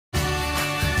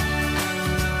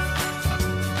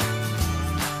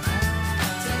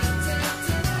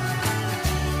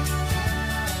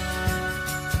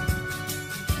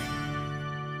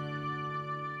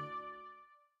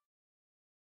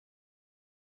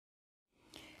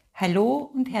Hallo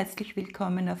und herzlich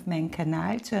willkommen auf meinem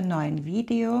Kanal zu einem neuen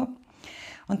Video.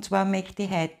 Und zwar möchte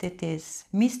ich heute das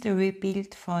Mystery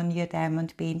Bild von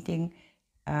YDP-Fertigstellung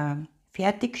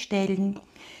fertigstellen.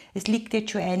 Es liegt jetzt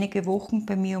schon einige Wochen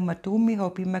bei mir herum. Ich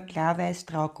habe immer klarweise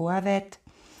daran gearbeitet.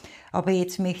 Aber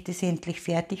jetzt möchte ich es endlich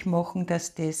fertig machen,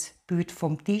 dass das Bild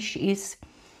vom Tisch ist.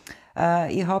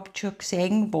 Ihr habt schon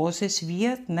gesehen, was es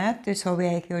wird, ne? Das habe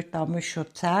ich euch halt damals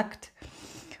schon gesagt.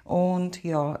 Und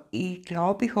ja, ich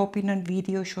glaube, ich habe in einem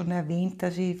Video schon erwähnt,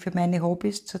 dass ich für meine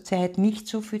Hobbys zurzeit nicht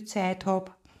so viel Zeit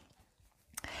habe.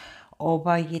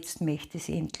 Aber jetzt möchte ich es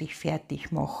endlich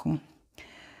fertig machen.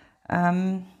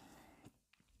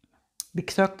 Wie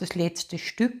gesagt, das letzte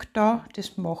Stück da,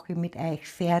 das mache ich mit euch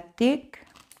fertig.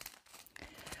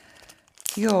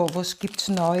 Ja, was gibt es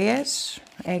Neues?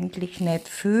 Eigentlich nicht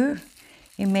viel.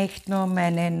 Ich möchte noch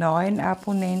meine neuen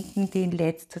Abonnenten, die in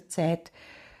letzter Zeit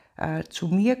zu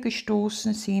mir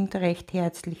gestoßen sind, recht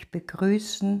herzlich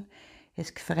begrüßen. Es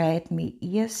freut mich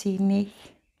irrsinnig,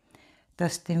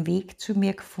 dass ihr den Weg zu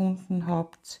mir gefunden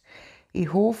habt.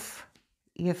 Ich hoffe,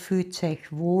 ihr fühlt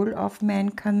euch wohl auf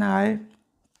meinem Kanal.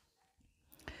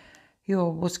 Ja,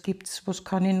 was gibt's, was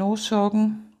kann ich noch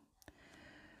sagen?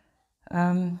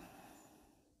 Wir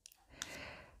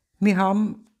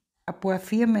haben ein paar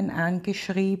Firmen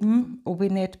angeschrieben, ob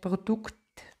ich nicht Produkt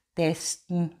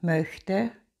testen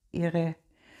möchte, ihre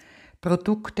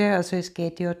Produkte. Also es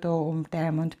geht ja da um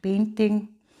Diamond Painting,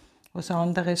 was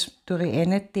anderes tue ich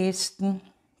nicht testen.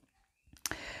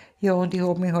 Ja, und ich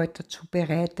habe mich halt dazu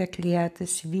bereit erklärt,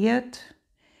 es wird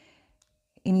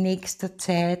in nächster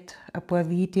Zeit ein paar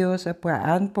Videos, ein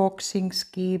paar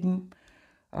Unboxings geben,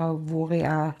 wo ich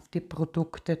auch die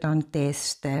Produkte dann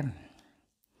teste.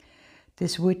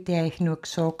 Das wollte ich euch nur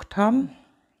gesagt haben,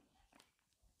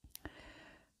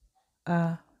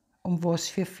 um was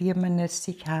für Firmen es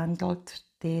sich handelt.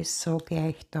 Das sage ich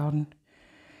euch dann,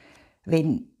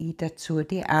 wenn ich dazu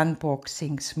die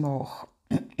Unboxings mache.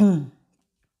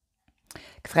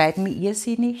 Freut mich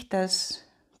irrsinnig, dass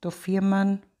da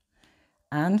Firmen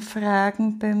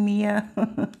anfragen bei mir.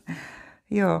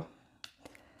 Ja.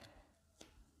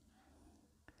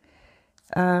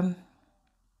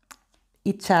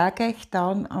 Ich zeige euch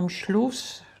dann am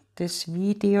Schluss des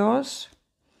Videos,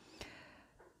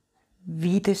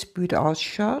 wie das Bild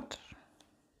ausschaut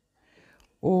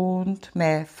und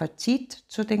mein Fazit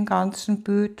zu dem ganzen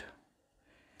Bild.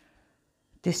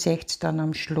 Das seht ihr dann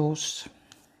am Schluss.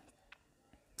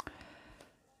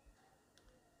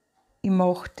 Ich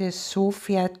mache das so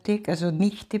fertig, also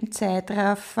nicht im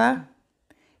Zeitraffer,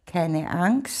 keine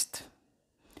Angst.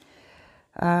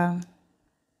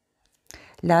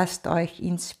 Lasst euch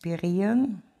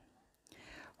inspirieren,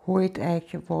 holt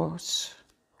euch was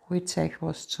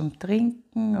zum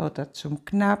Trinken oder zum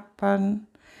Knappern.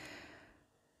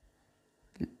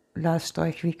 Lasst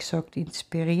euch, wie gesagt,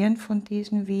 inspirieren von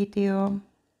diesem Video.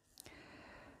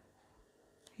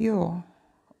 Ja,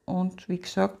 und wie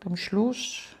gesagt, am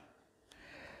Schluss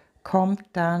kommt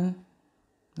dann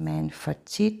mein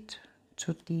Fazit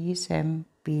zu diesem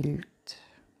Bild.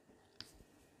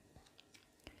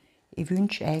 Ich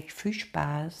wünsche euch viel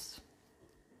Spaß.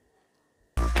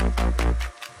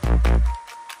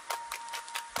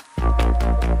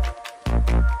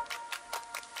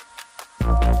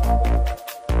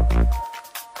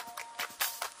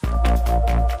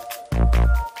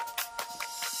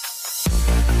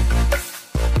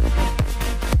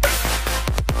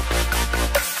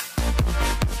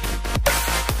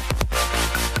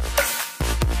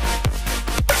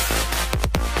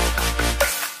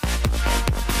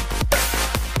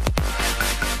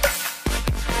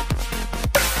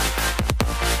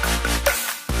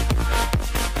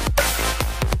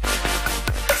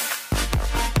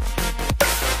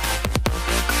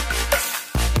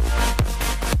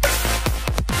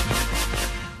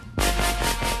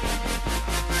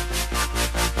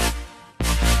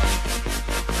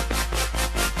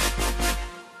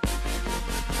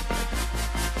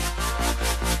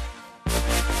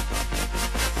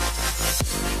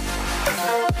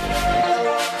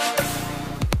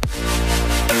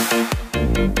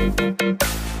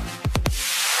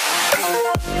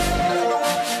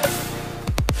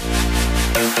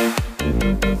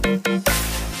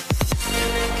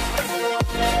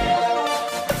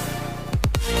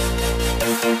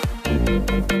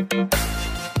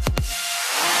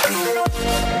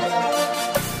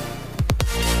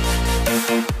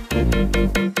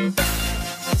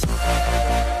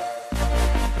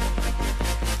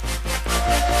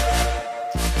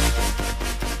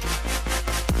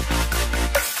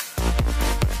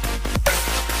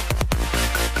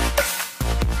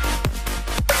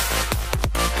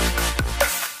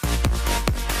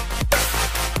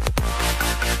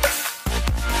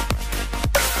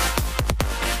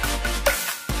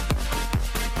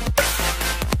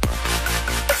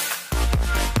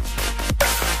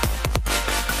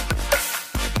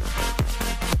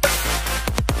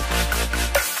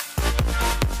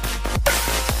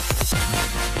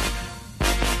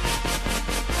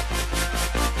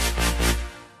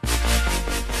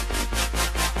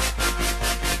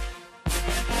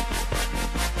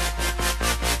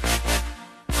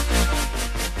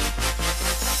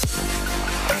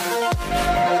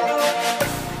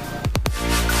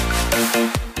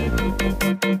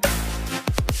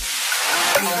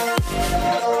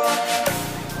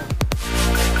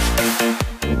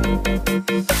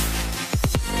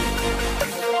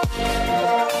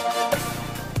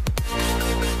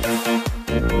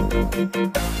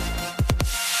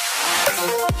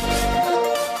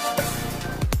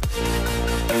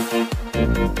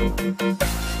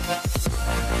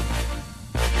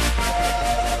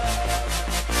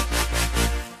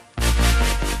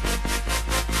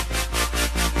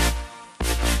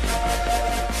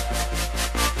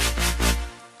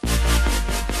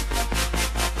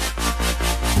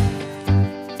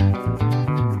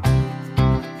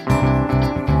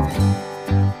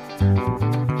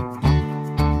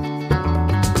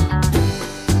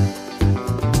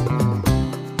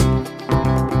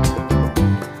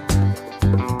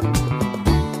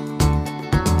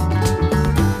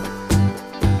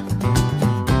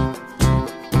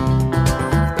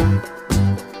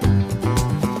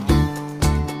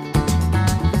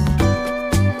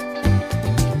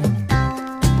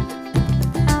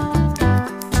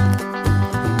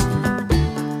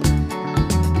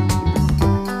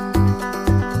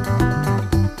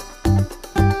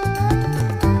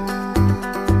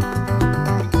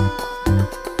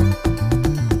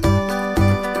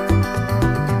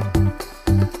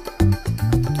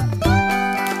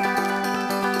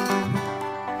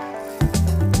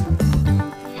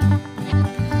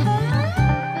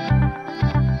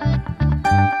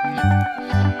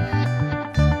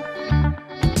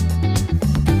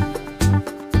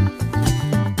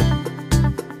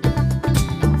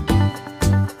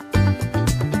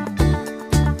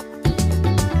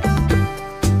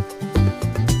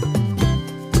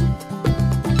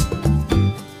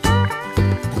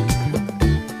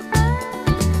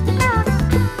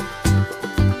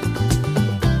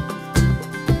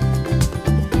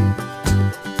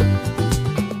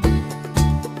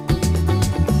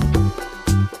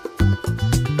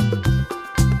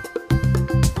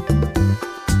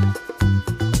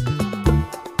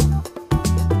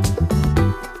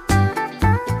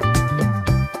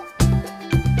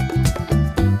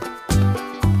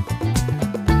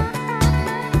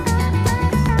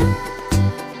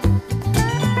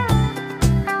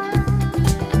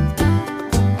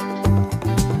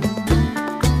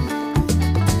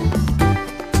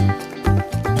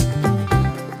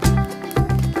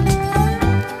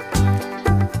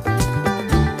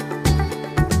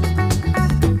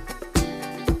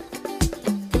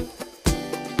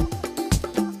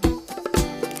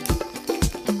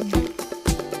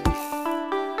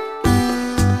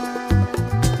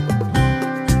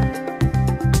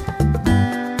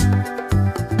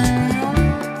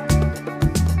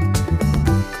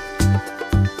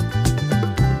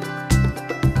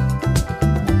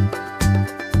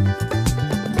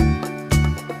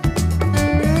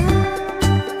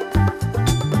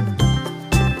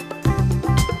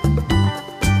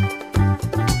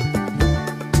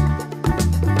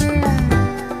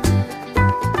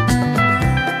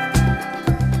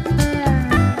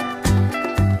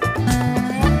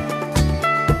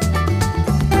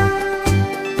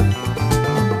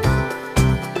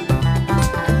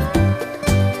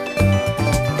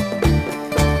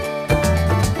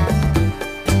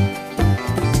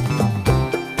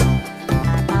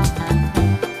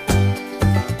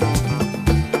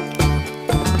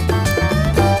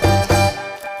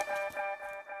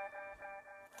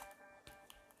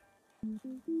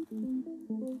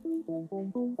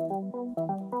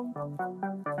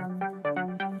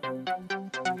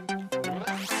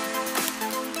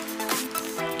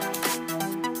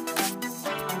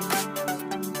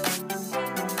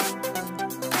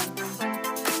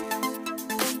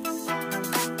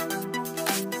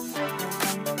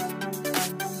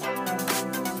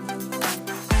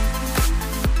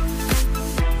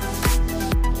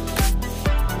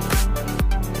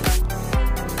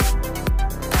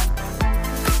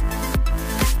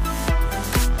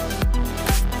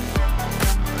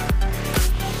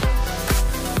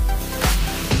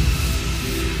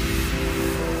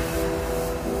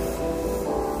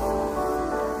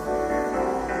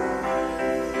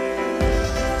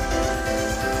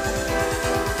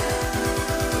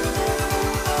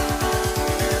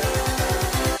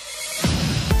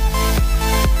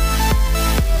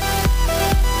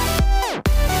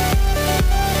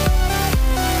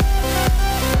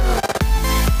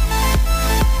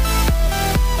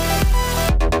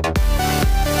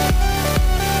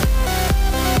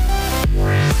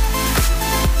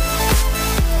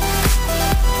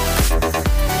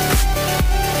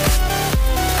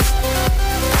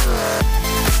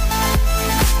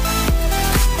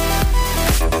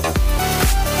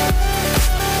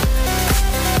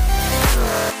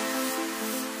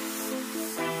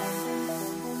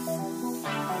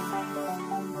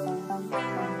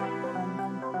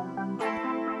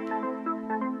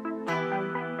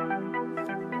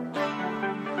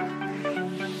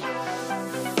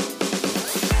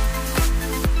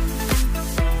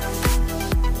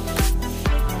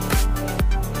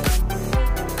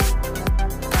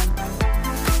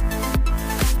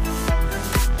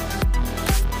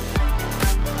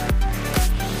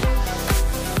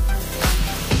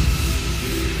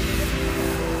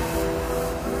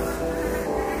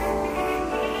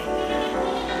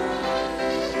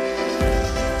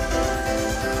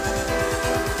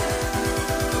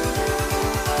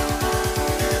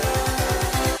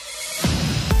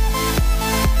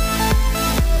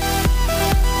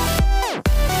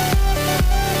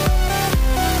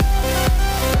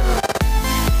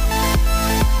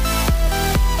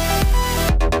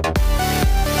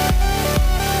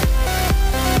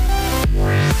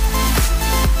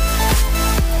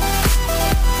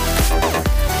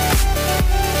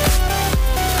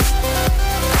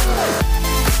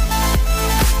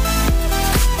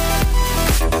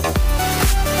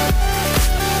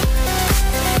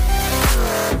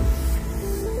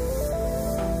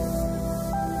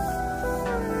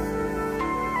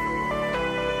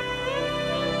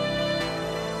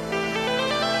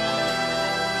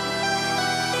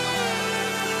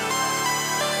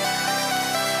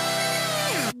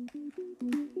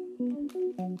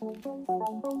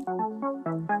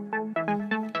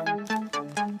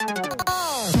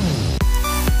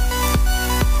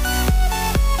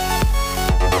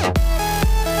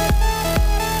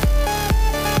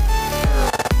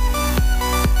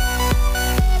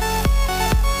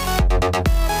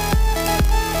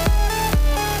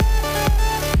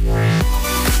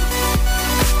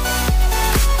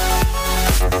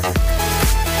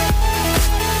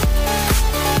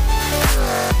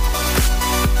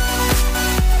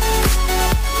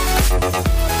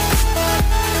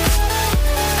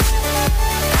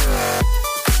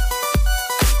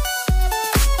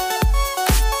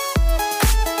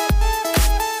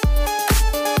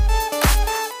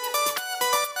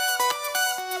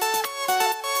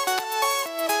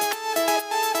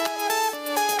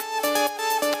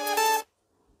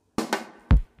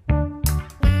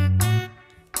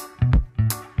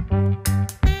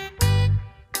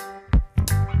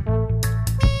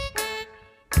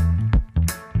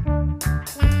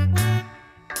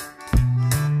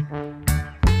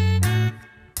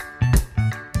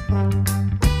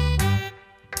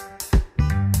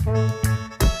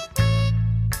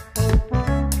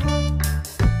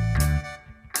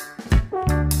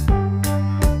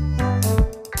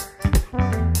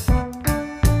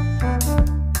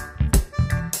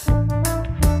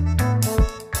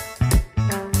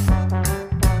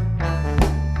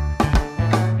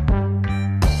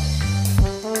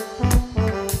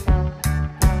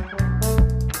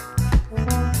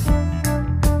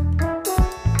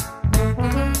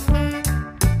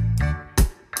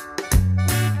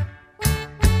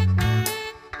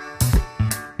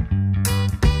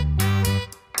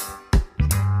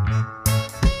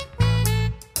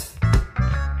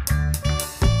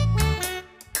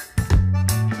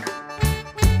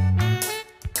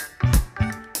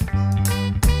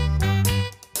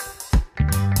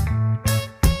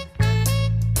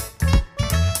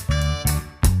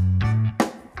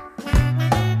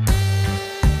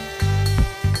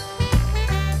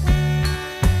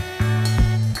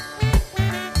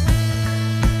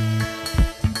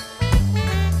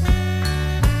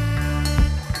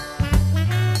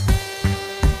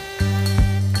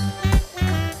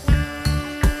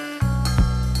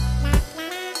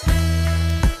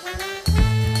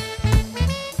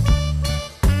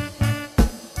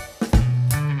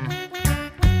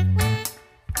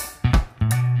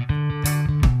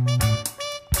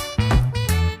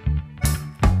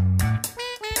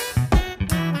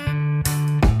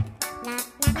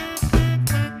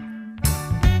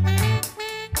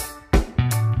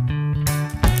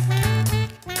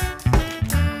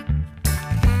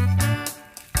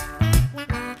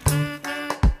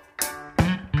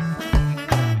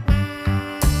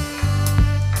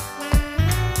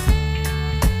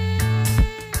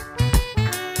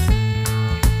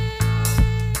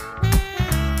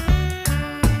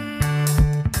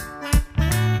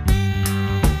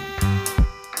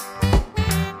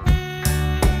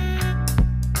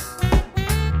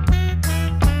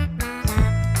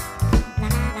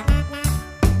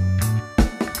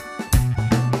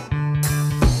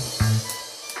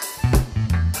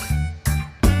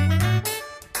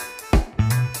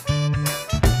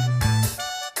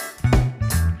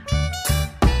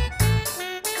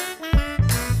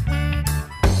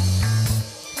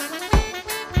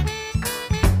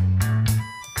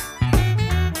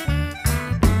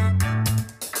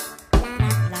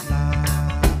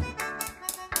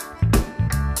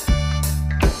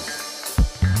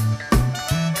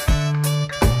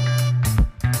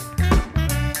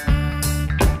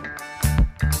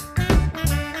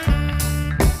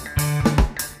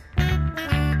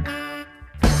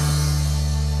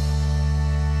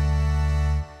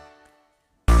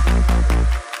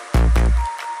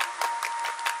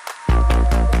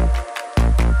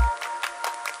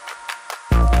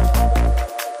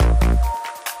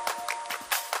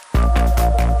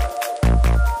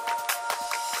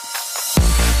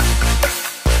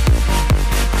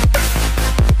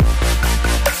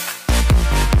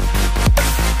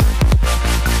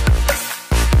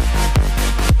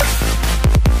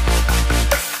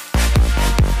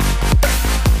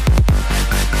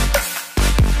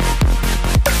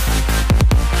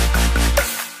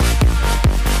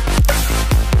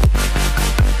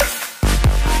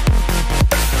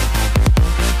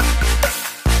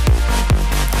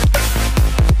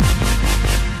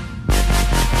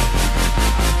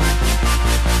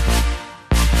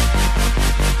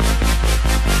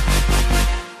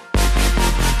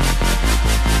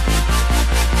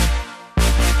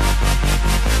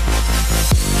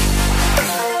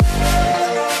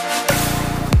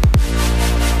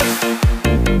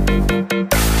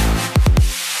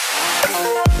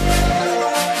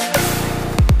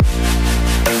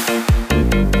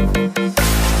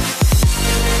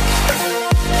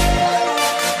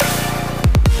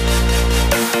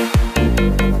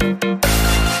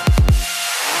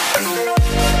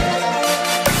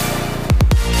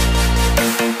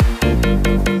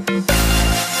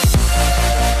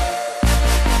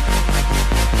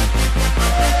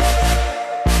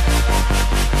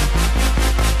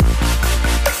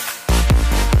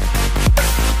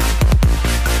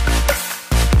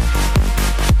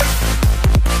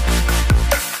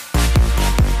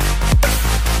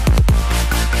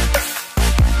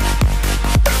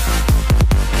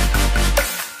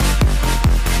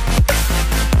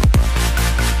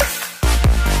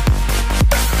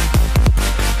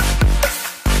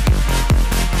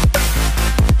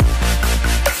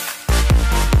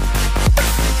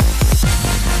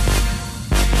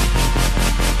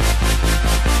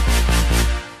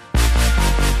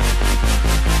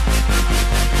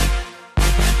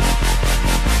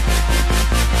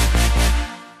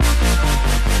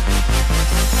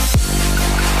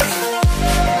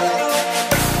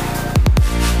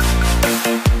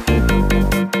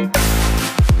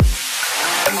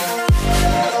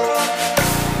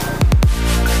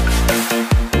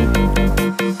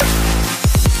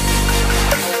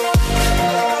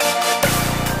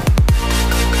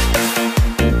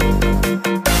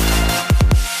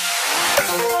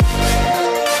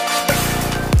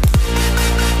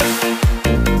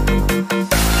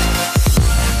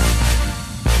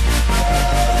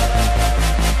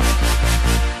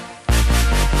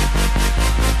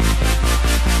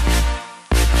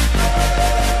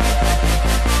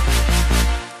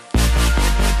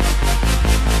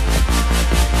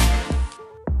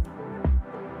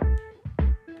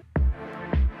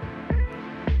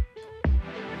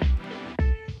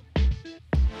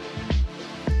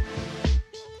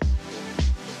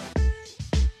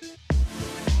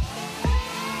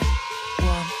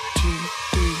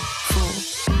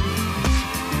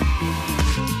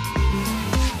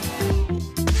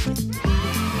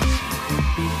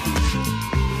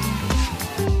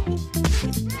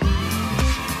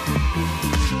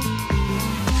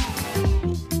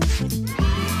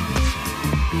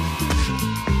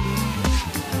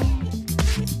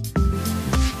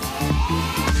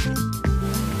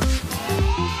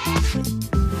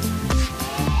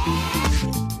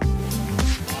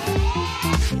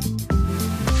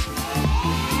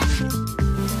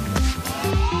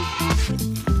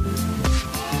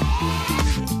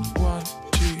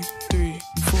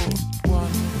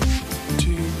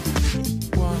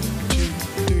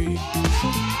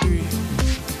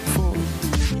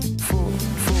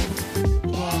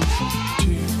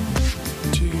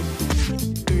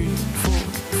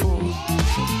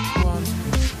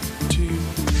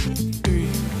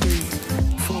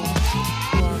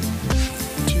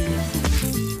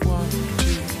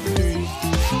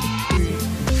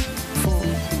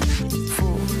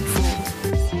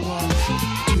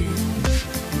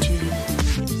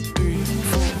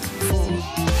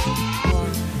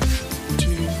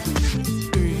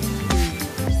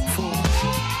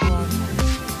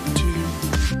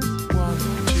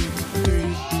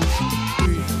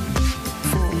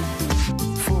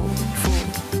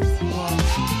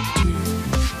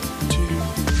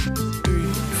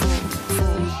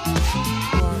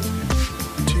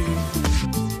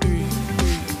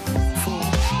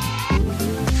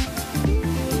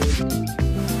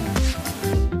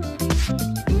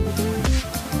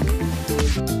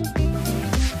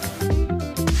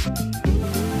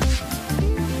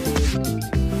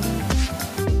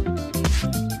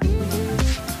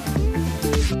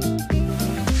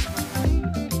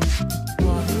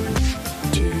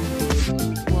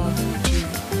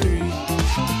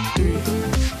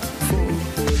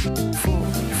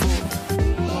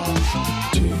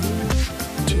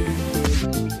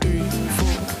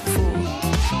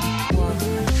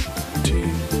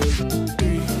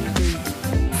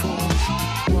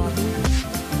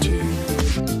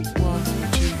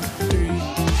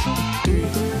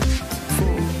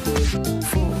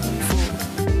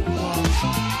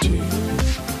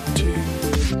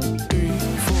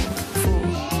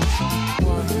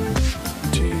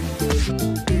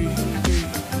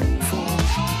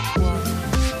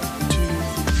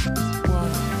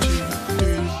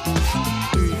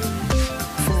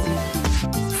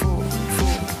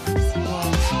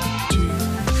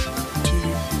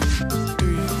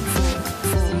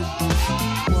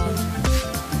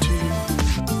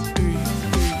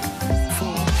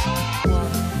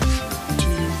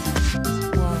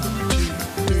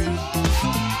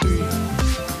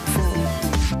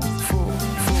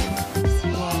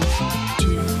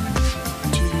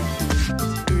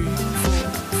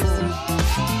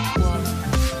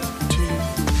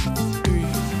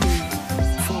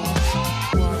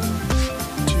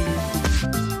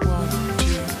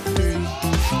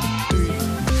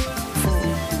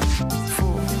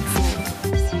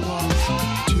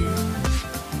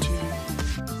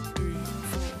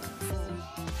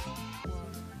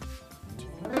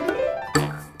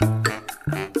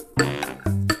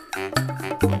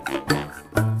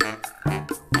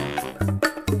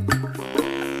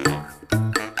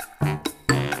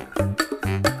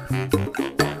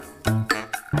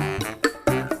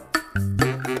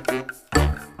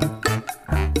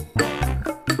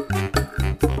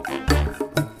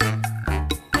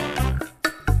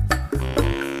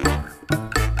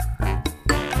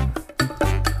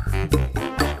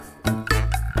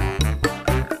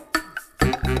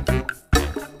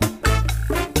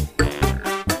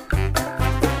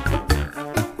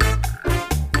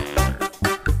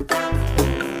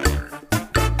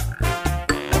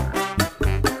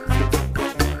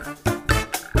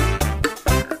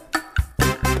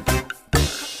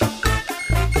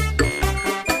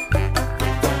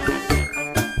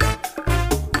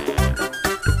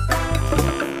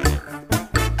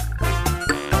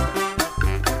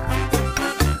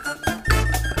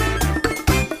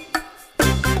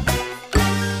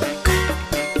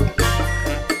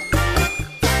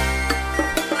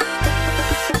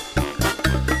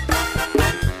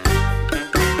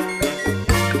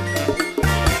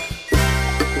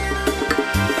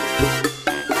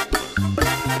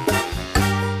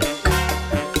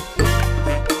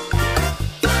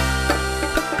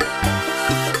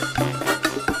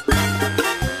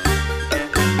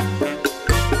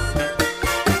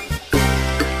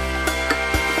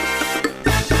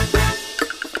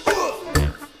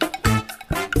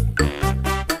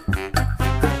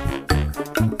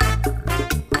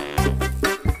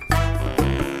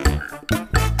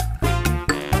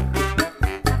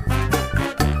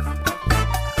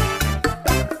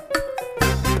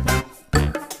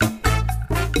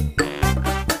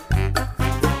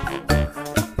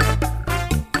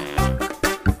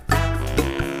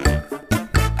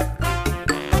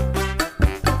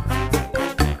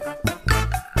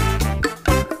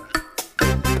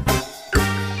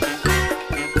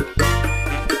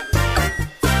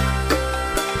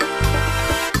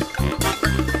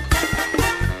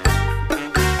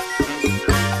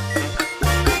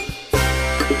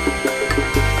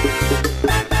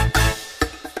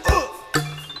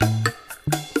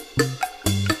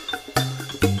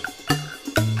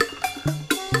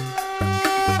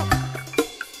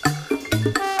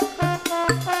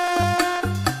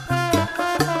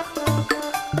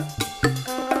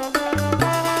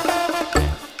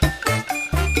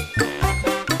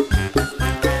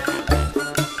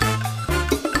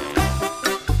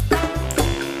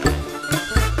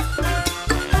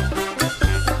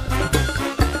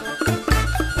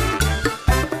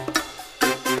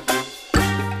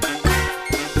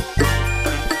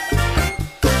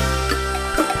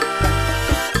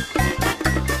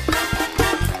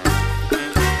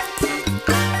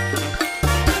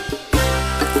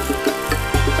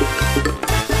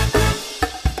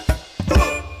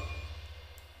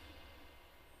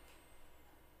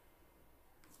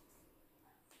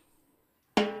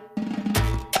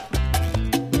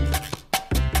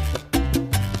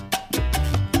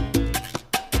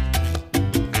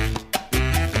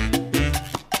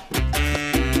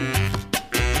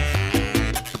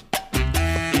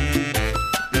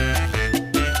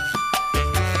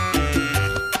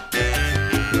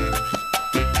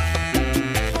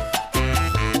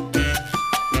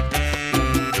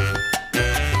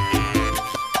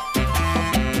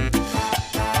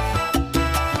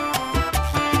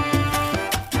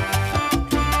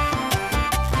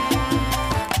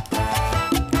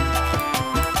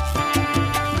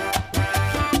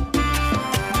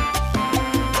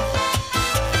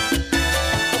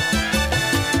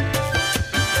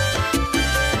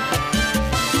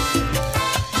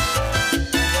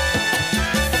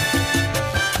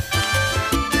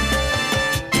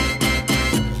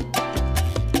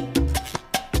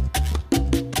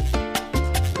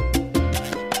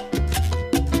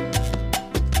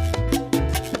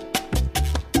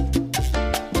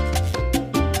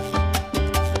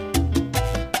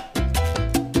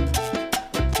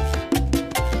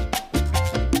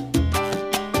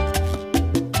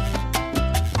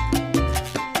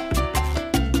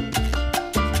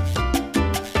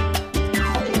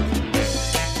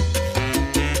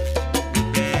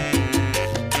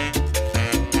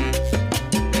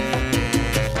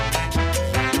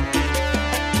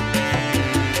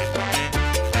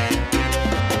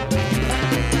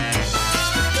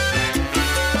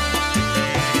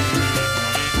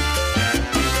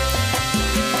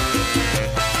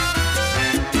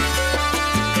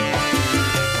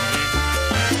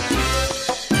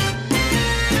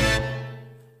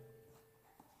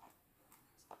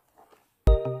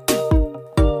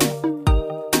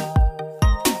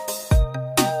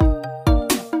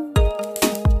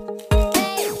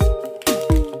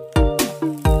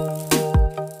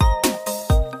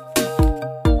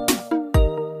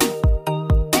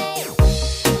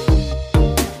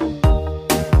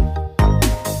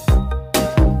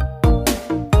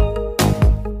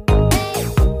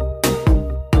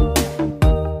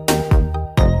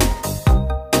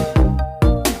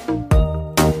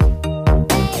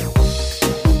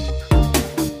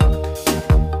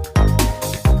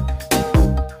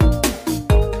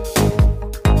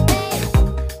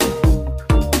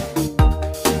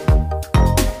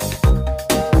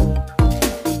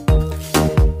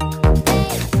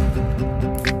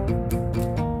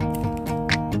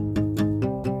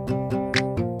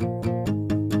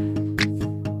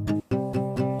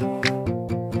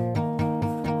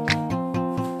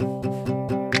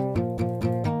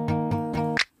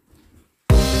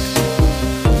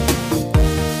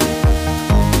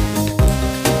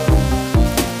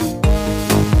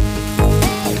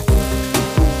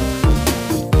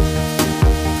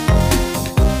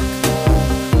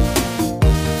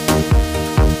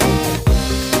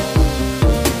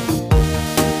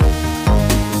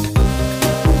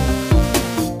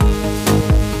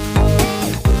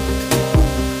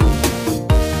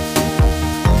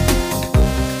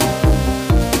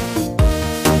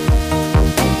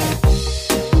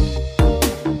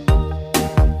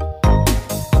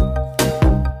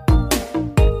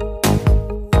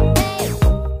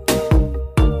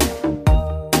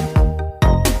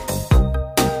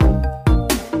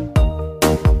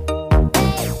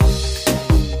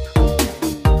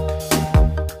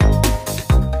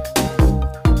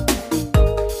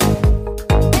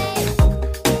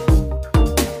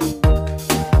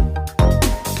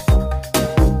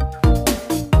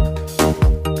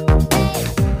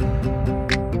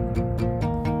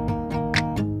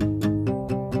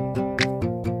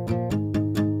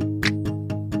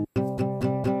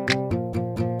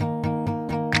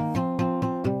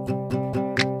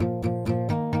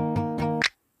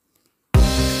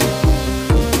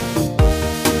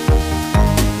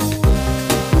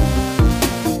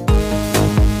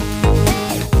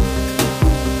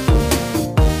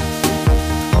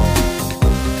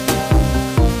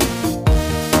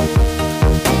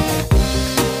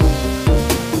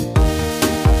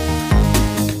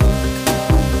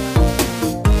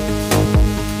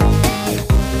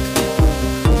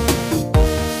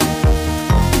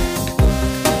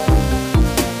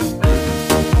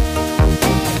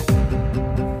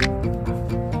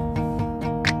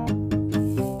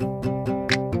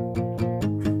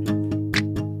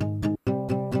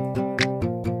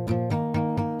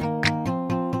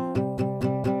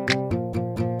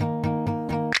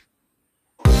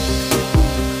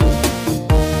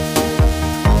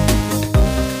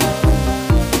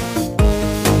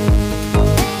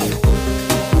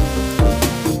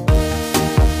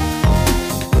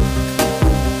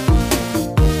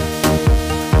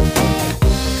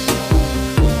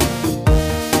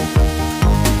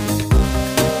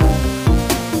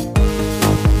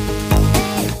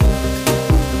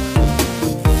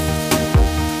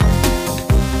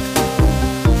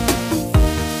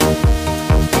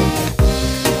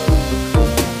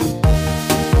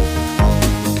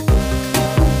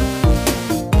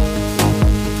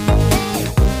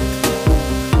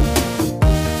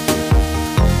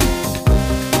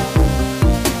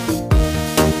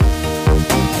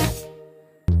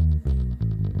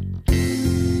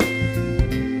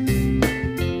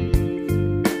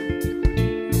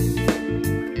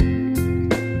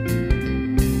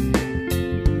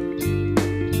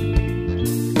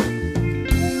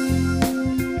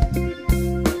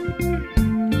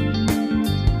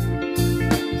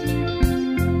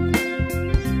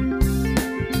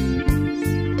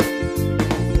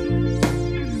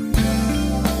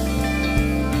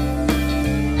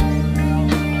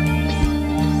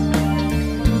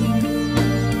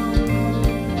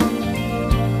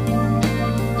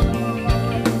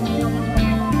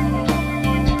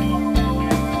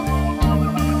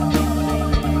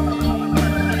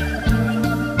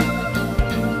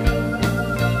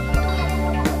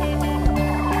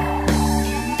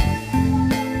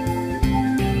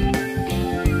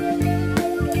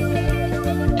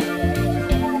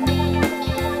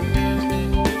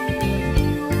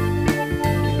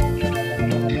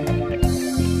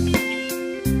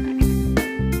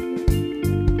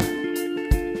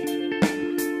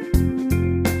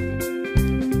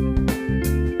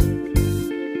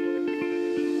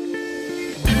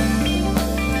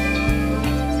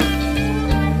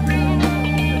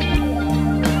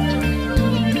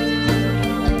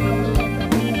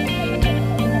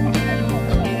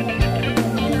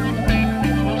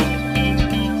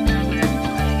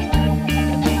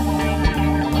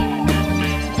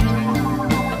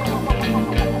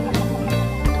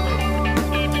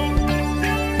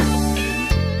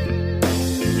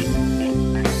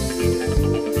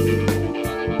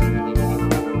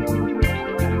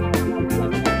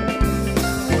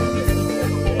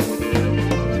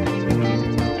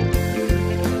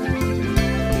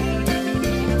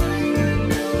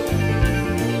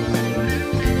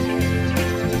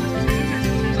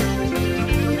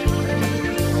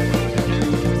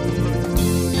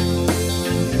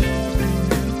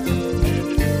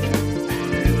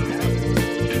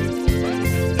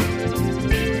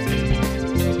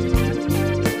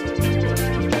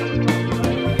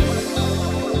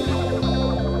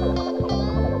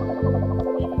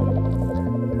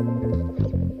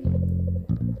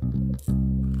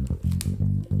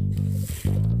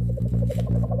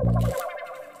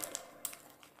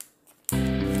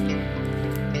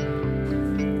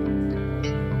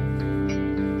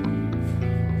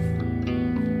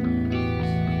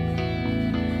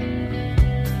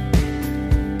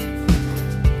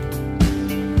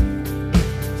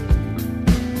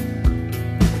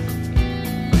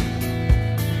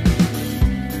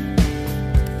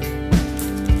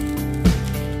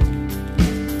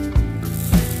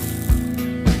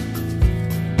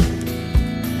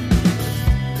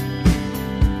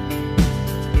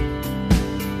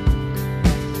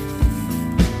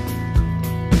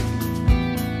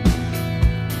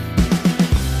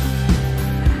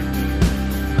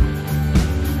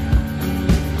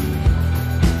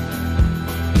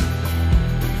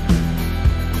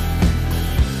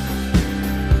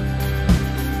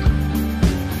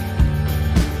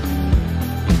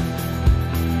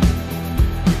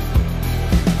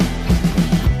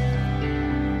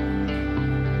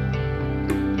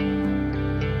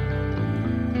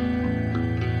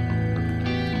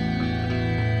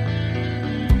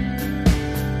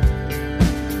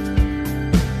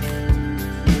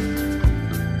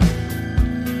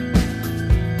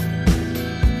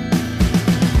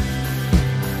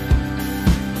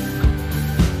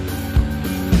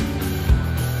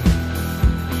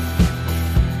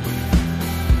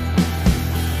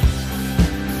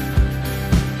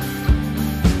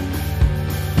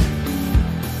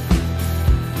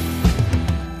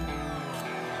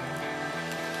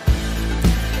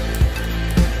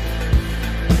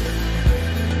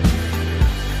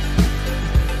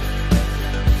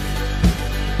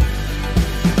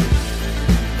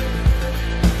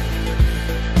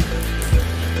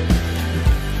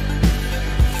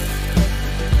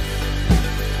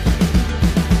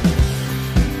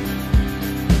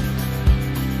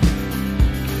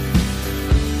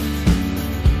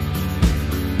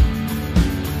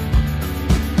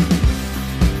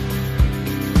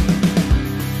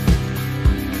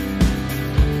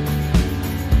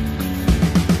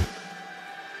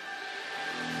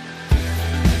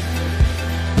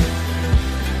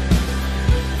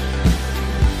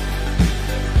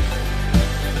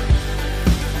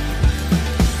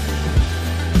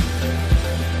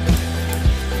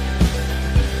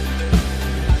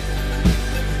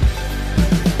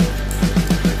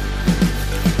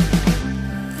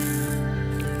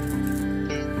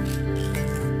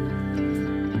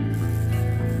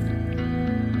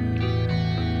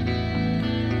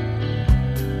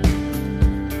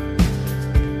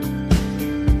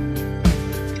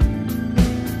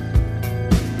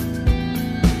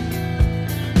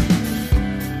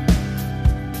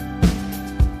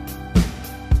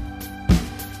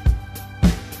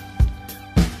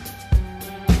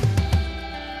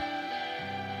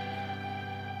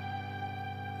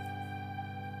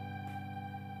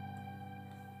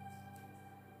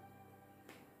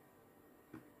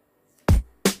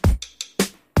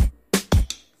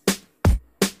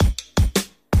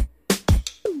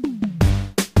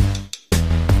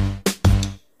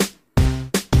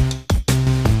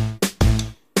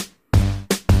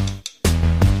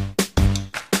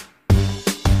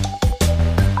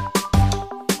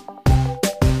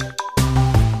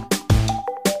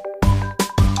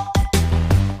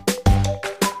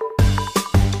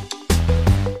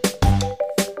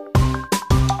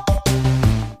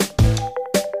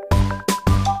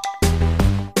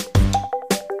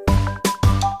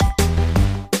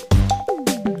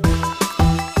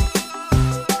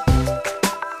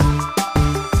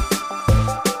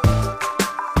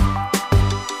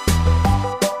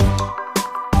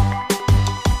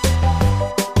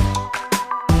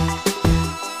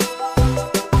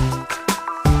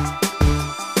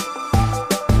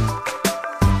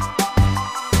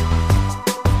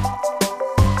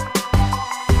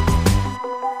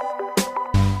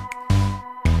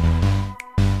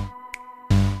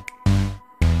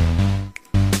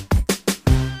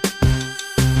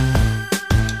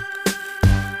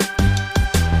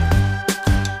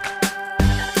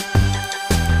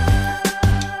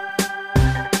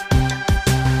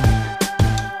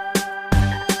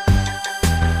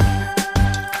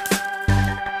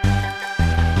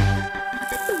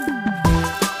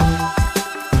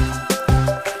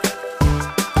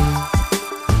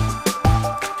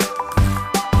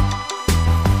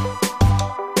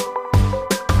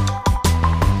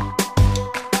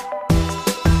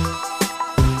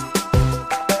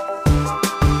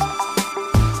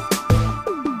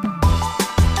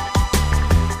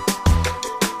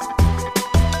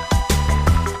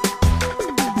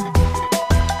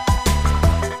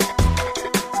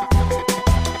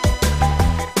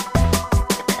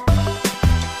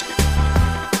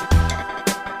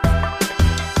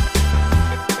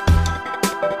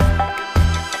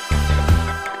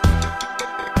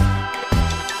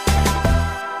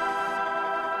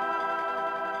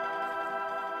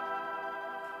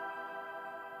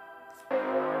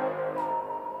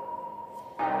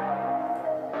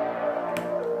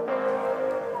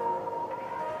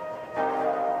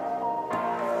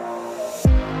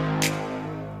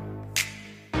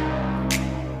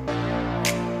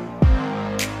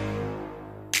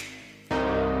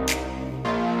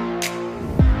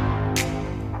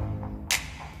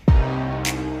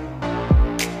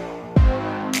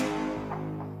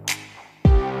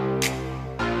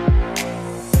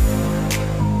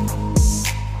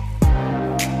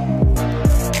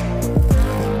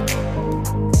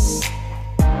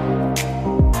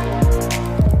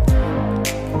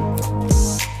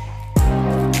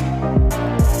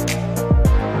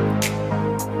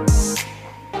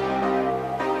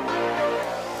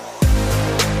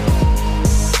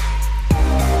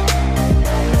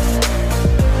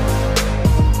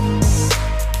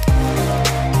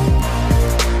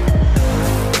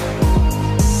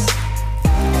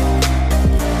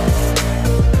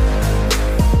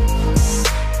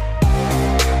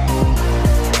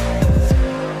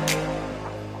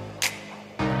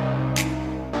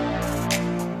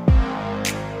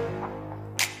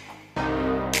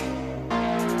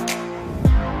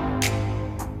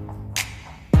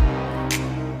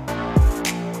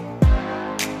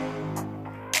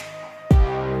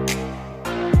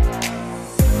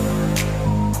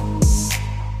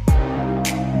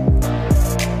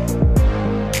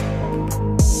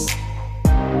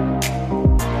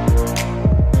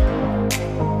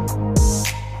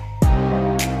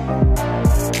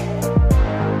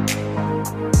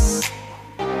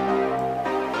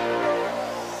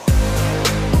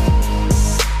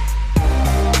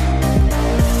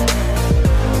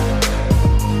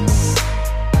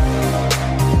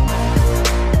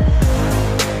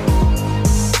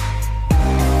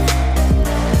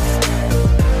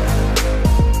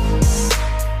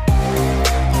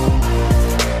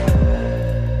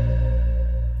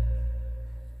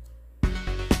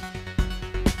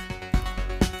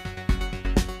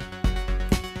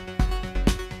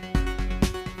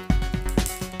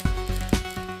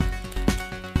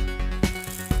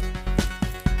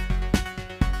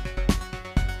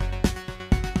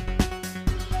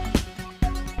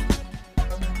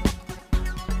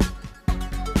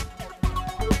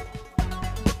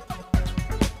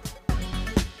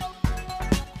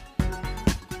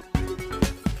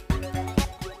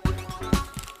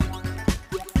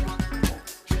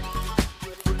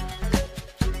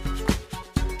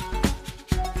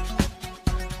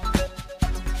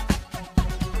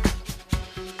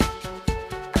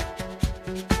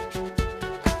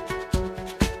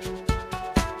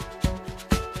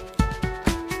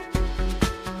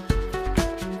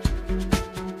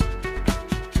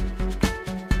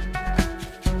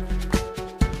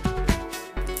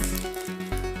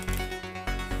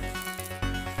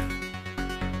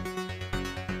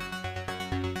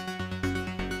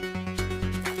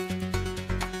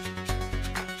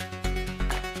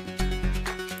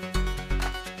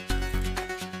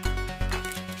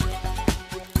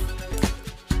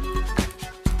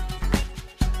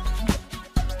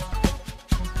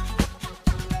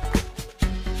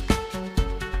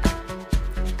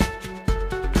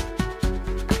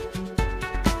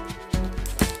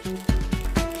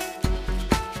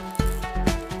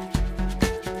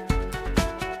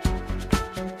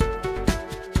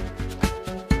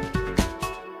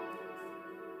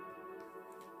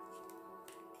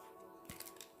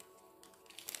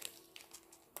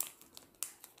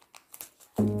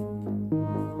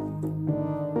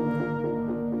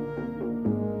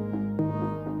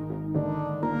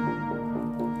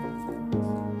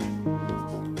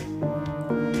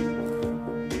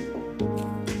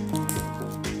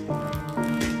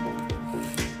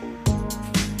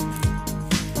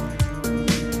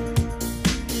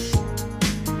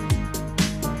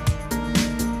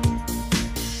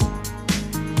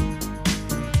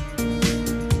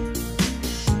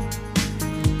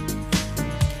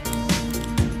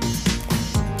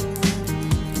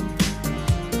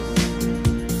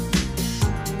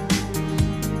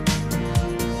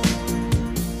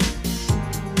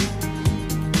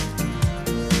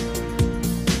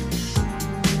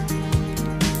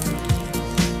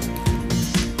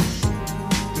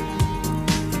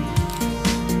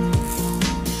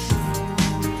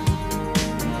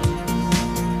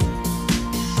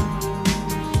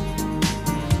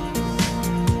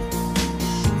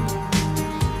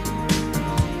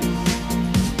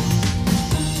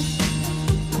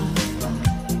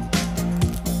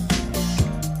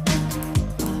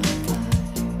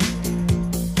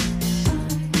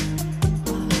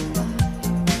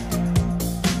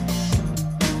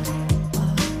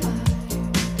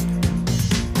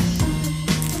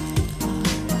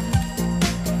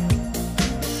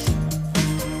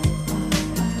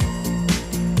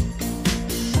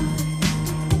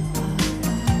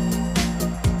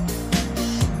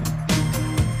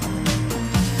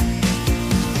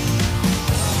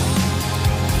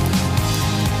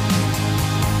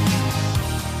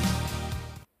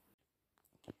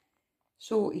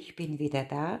 So, ich bin wieder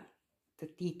da.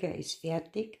 Der Tiger ist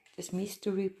fertig. Das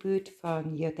Mystery Bild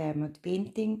von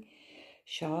YDP-Fertigstellung.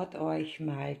 Schaut euch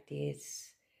mal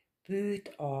das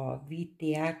Bild an, wie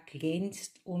der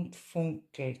glänzt und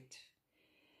funkelt.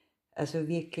 Also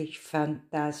wirklich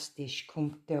fantastisch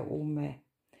kommt der um.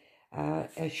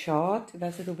 Er schaut, ich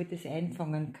weiß nicht, ob ich das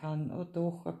einfangen kann, oder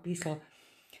doch ein bisschen.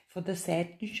 Von der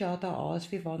Seite schaut er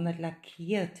aus, wie wenn er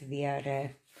lackiert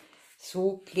wäre.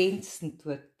 So glänzend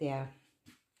tut der.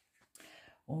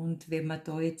 Und wenn man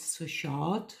da jetzt so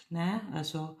schaut, ne,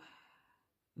 also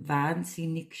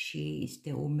wahnsinnig schön ist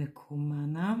der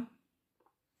umgekommen. Ne?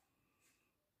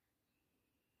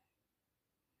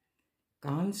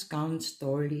 Ganz, ganz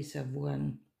toll ist er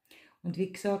geworden. Und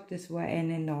wie gesagt, das war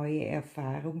eine neue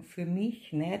Erfahrung für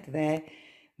mich, nicht? Weil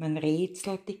man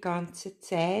rätselt die ganze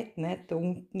Zeit. Nicht? Da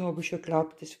unten habe ich schon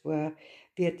geglaubt,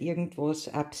 wird irgendwas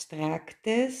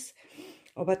Abstraktes.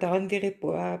 Aber dann, wie ich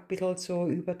ein bisschen so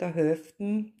über der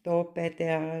Hälfte, da bei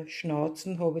der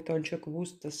Schnauzen, habe ich dann schon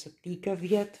gewusst, dass es ein Tiger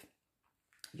wird.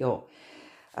 Ja,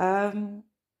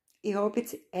 ich habe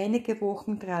jetzt einige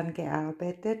Wochen dran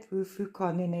gearbeitet, wie viel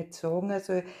kann ich nicht sagen.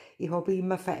 Also ich habe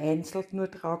immer vereinzelt nur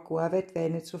dran gearbeitet, weil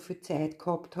ich nicht so viel Zeit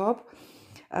gehabt habe.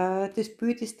 Das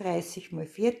Bild ist 30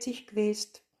 x 40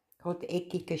 gewesen, hat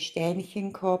eckige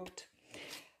Steinchen gehabt.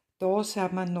 Da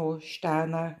sind mir noch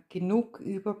Steine genug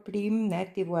überblieben,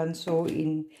 nicht? Die waren so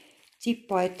in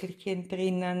Zipbeutelchen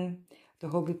drinnen.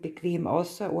 Da habe ich bequem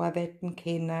ausarbeiten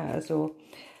können. Also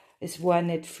es war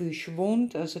nicht viel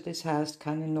Schwund, also das heißt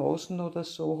keine Nasen oder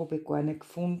so, habe ich gar nicht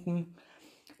gefunden.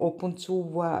 Ab und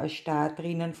zu war ein Star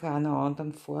drinnen von einer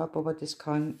anderen Farbe, aber das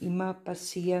kann immer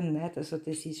passieren, nicht? Also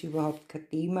das ist überhaupt kein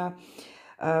Thema.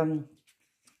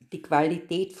 Die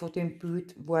Qualität von dem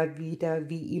Bild war wieder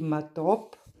wie immer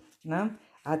top, ne?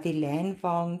 Auch die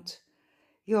Leinwand,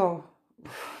 ja,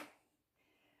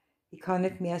 ich kann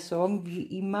nicht mehr sagen,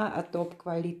 wie immer eine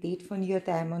Top-Qualität von Your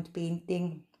Diamond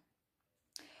Painting.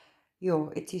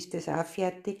 Ja, jetzt ist das auch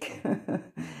fertig.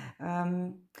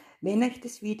 Wenn euch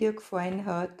das Video gefallen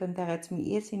hat, dann würde es mich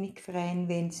irrsinnig freuen,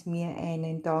 wenn es mir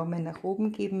einen Daumen nach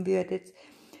oben geben würdet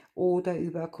oder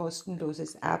über ein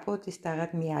kostenloses Abo, das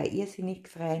würde mich auch irrsinnig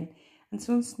freuen.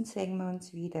 Ansonsten sehen wir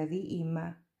uns wieder wie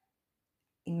immer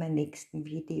in meinem nächsten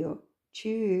Video.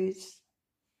 Tschüss!